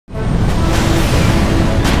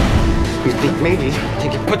We think maybe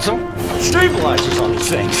you could put some stabilizers on these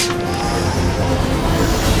things.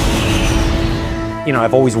 You know,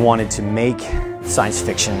 I've always wanted to make science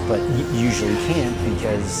fiction, but usually can't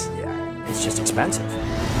because it's just expensive.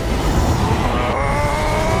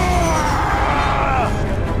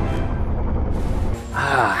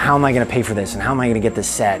 How am I going to pay for this? And how am I going to get this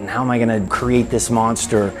set? And how am I going to create this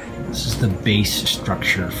monster? This is the base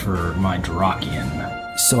structure for my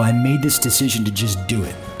Drakian. So I made this decision to just do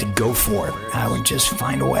it, to go for it. I would just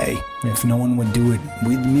find a way. If no one would do it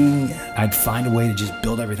with me, I'd find a way to just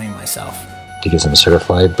build everything myself. Because I'm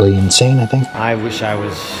certifiably insane, I think. I wish I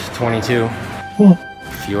was 22. A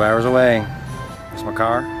few hours away. It's my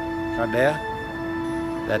car, right there.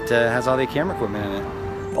 That has all the camera equipment in it.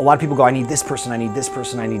 A lot of people go, I need this person, I need this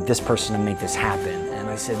person, I need this person to make this happen. And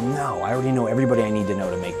I said, no, I already know everybody I need to know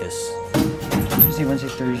to make this. Tuesday, Wednesday,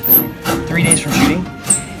 Thursday, 3 days from shooting.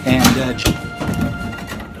 And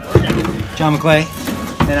John McClay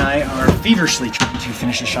and I are feverishly trying to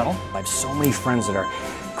finish the shuttle. I have so many friends that are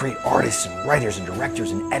great artists and writers and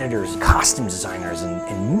directors and editors, costume designers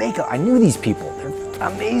and makeup. I knew these people. They're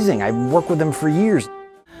amazing. I worked with them for years.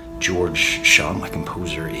 George Shaw, my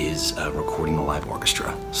composer, is recording the live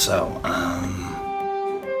orchestra. So,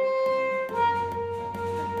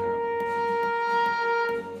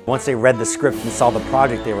 Once they read the script and saw the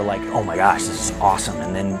project, they were like, oh my gosh, this is awesome.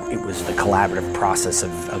 And then it was the collaborative process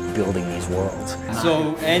of building these worlds.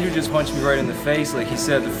 So Andrew just punched me right in the face. Like he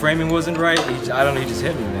said, the framing wasn't right. I don't know, he just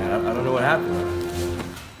hit me, man. I don't know what happened.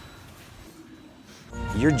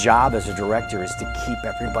 Your job as a director is to keep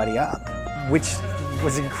everybody up, which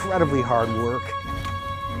was incredibly hard work.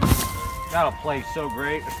 That'll play so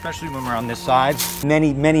great, especially when we're on this side.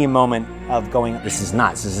 Many a moment of going, this is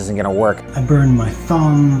nuts, this isn't gonna work. I burned my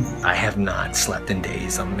thumb. I have not slept in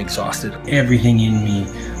days. I'm exhausted. Everything in me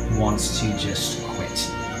wants to just quit.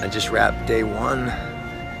 I just wrapped day one,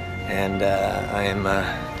 and I am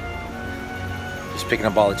just picking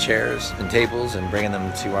up all the chairs and tables and bringing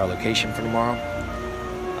them to our location for tomorrow.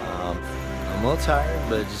 I'm a little tired,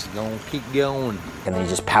 but just gonna keep going. And then you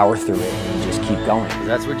just power through it and you just keep going.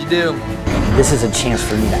 That's what you do. This is a chance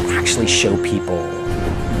for me to actually show people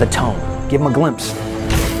the tone, give them a glimpse.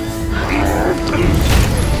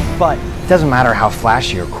 But it doesn't matter how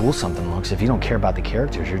flashy or cool something looks. If you don't care about the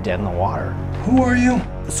characters, you're dead in the water. Who are you?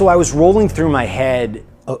 So I was rolling through my head,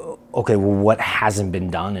 okay, well, what hasn't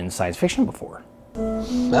been done in science fiction before?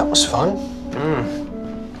 That was fun.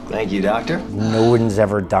 Thank you, Doctor. No one's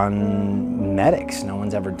ever done medics. No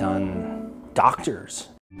one's ever done doctors.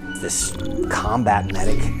 This combat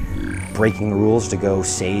medic breaking the rules to go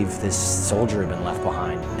save this soldier who had been left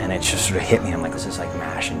behind. And it just sort of hit me. I'm like, this is like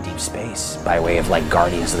MASH in deep space by way of like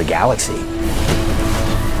Guardians of the Galaxy. You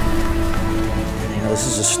know, this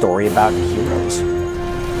is a story about heroes.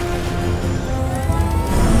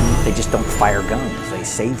 They just don't fire guns. They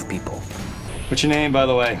save people. What's your name, by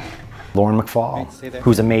the way? Lauren McFall,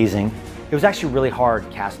 who's amazing. It was actually really hard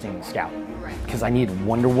casting Scout because I needed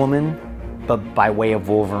Wonder Woman, but by way of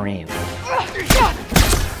Wolverine.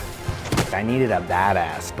 I needed a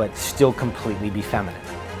badass, but still completely be feminine.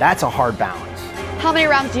 That's a hard balance. How many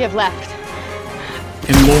rounds do you have left?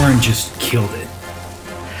 And Lauren just killed it.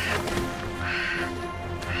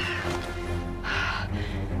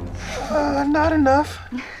 Not enough.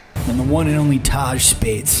 And the one and only Taj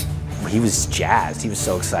Spates. He was jazzed. He was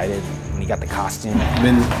so excited when he got the costume.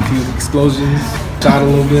 Been a few explosions, shot a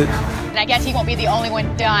little bit. And I guess he won't be the only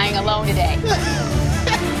one dying alone today.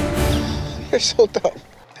 You're so dumb.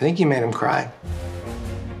 I think you made him cry.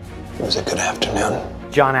 It was a good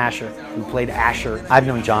afternoon. John Asher, who played Asher. I've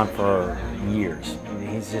known John for years.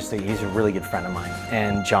 He's a really good friend of mine.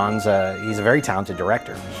 And John's he's a very talented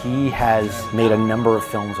director. He has made a number of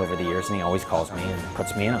films over the years, and he always calls me and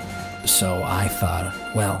puts me in them. So I thought,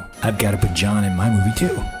 well, I've got to put John in my movie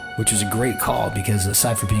too, which was a great call because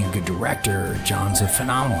aside from being a good director, John's a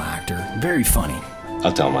phenomenal actor, very funny.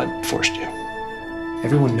 I'll tell him I forced you.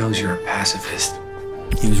 Everyone knows you're a pacifist.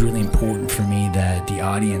 It was really important for me that the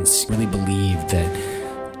audience really believed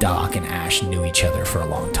that Doc and Ash knew each other for a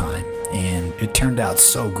long time. And it turned out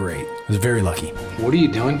so great. I was very lucky. What are you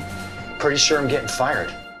doing? Pretty sure I'm getting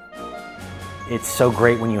fired. It's so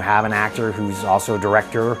great when you have an actor who's also a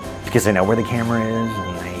director because they know where the camera is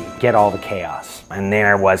and they get all the chaos. And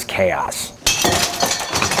there was chaos.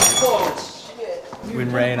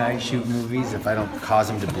 When Ray and I shoot movies, if I don't cause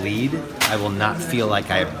him to bleed, I will not feel like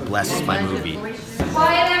I have blessed my movie.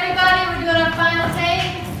 Quiet, everybody. We're doing our final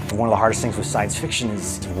take. One of the hardest things with science fiction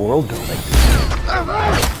is world building.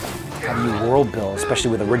 How do you world build,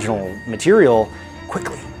 especially with original material,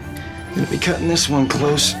 quickly? I'm gonna be cutting this one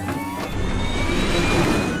close.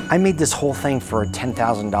 I made this whole thing for a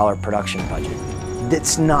 $10,000 production budget.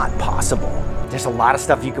 It's not possible. There's a lot of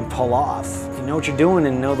stuff you can pull off. If you know what you're doing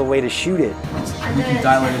and know the way to shoot it. You can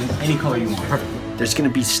dial it in any color you want. Perfect. There's gonna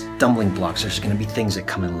be stumbling blocks. There's gonna be things that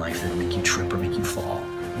come in life that make you trip or make you fall.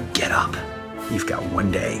 Get up. You've got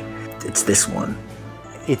one day. It's this one.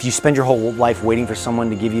 If you spend your whole life waiting for someone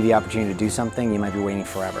to give you the opportunity to do something, you might be waiting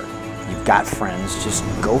forever. You've got friends, just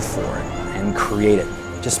go for it and create it.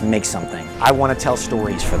 Just make something. I want to tell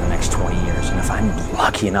stories for the next 20 years, and if I'm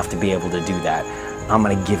lucky enough to be able to do that, I'm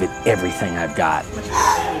gonna give it everything I've got.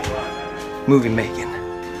 Movie making.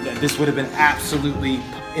 This would have been absolutely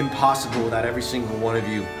impossible without every single one of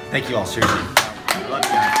you. Thank you all, seriously. I love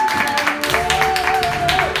you.